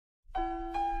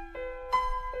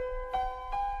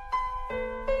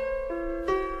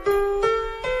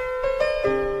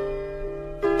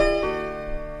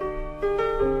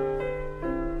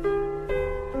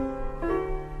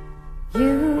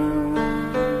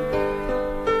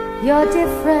You're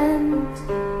different.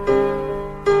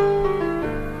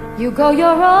 You go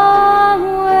your own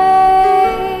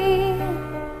way.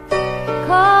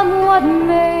 Come what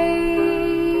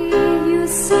may, you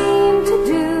seem to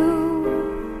do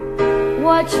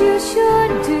what you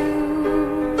should do,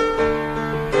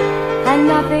 and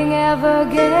nothing ever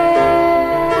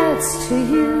gets to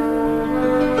you.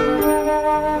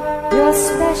 You're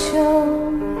special.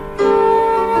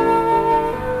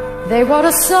 They wrote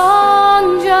a song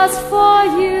just for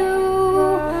you.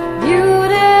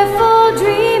 Beautiful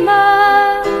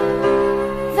dreamer,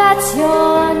 that's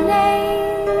your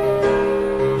name.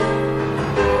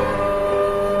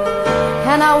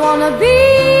 And I wanna be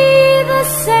the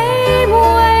same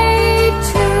way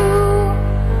too.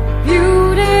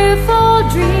 Beautiful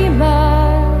dreamer,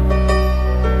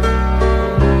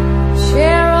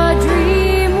 share a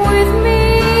dream with me.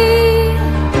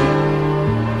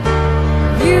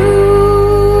 You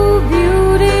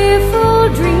beautiful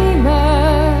dreamer,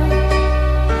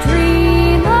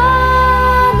 dream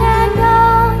on and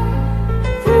on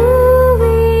through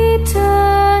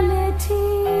eternity.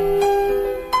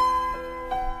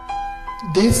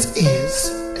 This is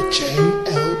a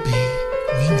JayLB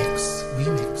remix.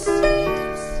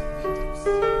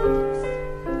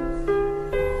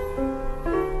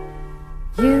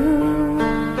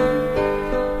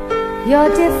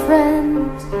 You're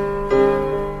different.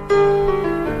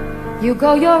 You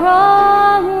go your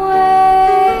own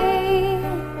way.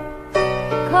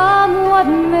 Come what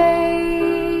may,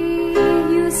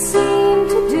 you seem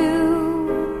to do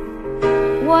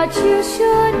what you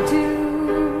should do,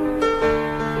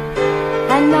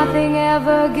 and nothing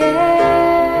ever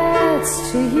gets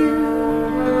to you.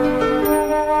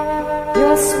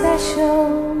 You're special.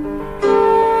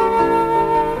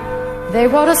 They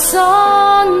wrote a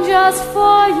song just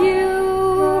for you.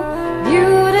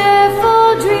 Beautiful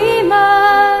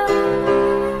dreamer,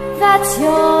 that's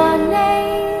your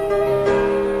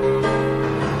name.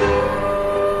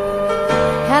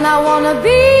 And I wanna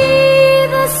be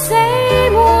the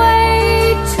same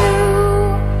way too.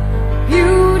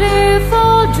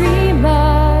 Beautiful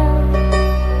dreamer,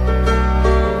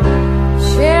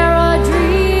 share a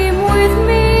dream with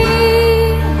me.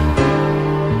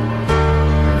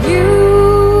 You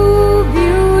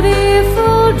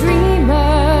beautiful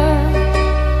dreamer,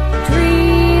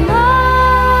 dream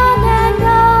on and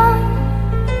on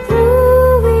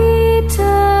through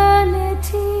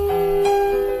eternity.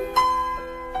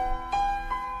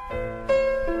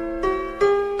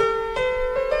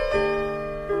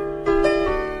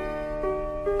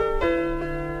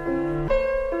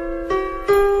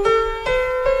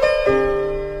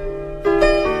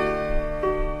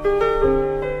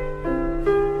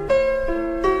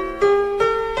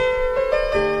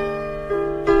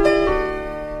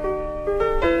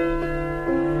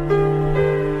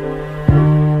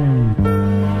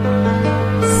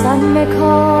 Some may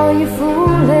call you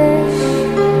foolish,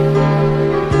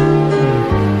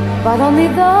 but only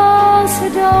those who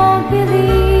don't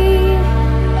believe,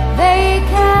 they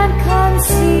can't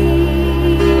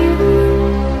conceive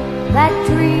that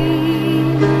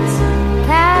dreams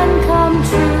can come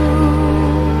true.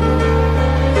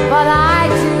 But I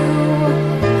do,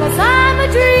 'cause I'm a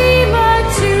dreamer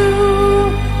too.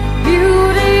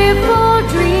 Beautiful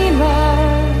dreamer,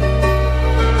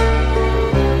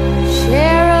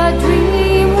 share a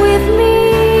dream with me.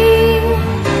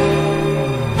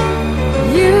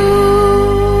 You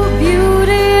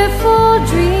beautiful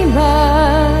dreamer,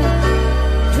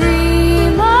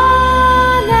 dream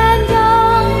on and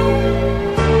on.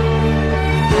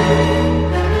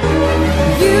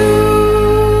 You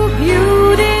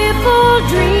beautiful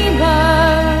dreamer,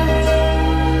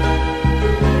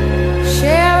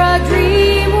 share a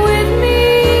dream with me.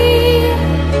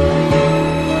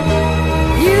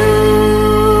 You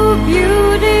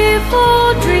beautiful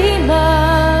dreamer,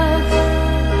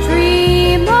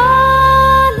 dream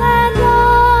on and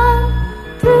on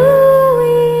through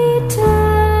eternity.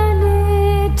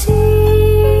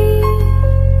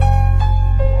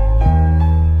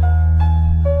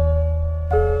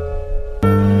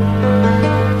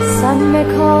 Some may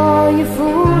call you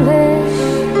foolish,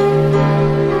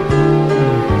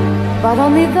 but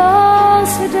only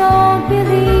those who don't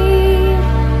believe,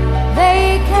 they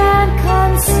can't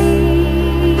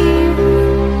conceive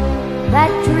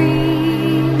that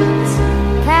dreams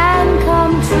can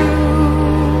come true.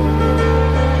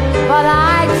 But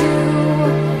I do,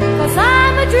 'cause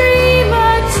I'm a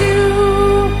dreamer too.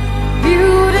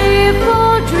 Beautiful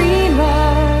dreamer,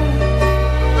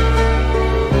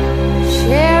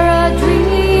 share a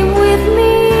dream with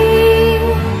me.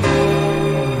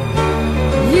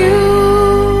 You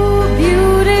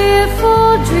beautiful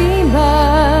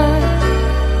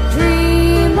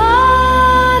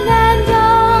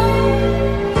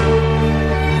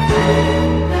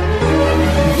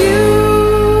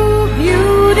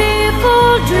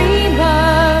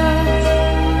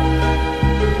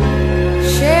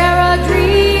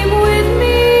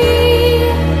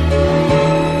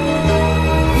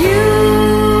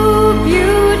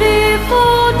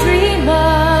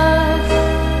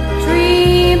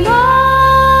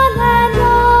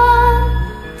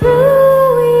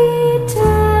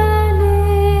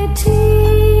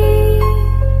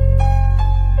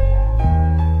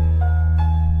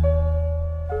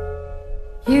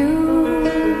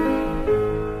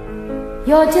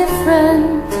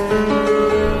different.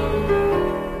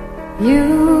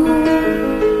 You're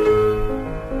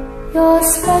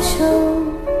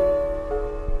special.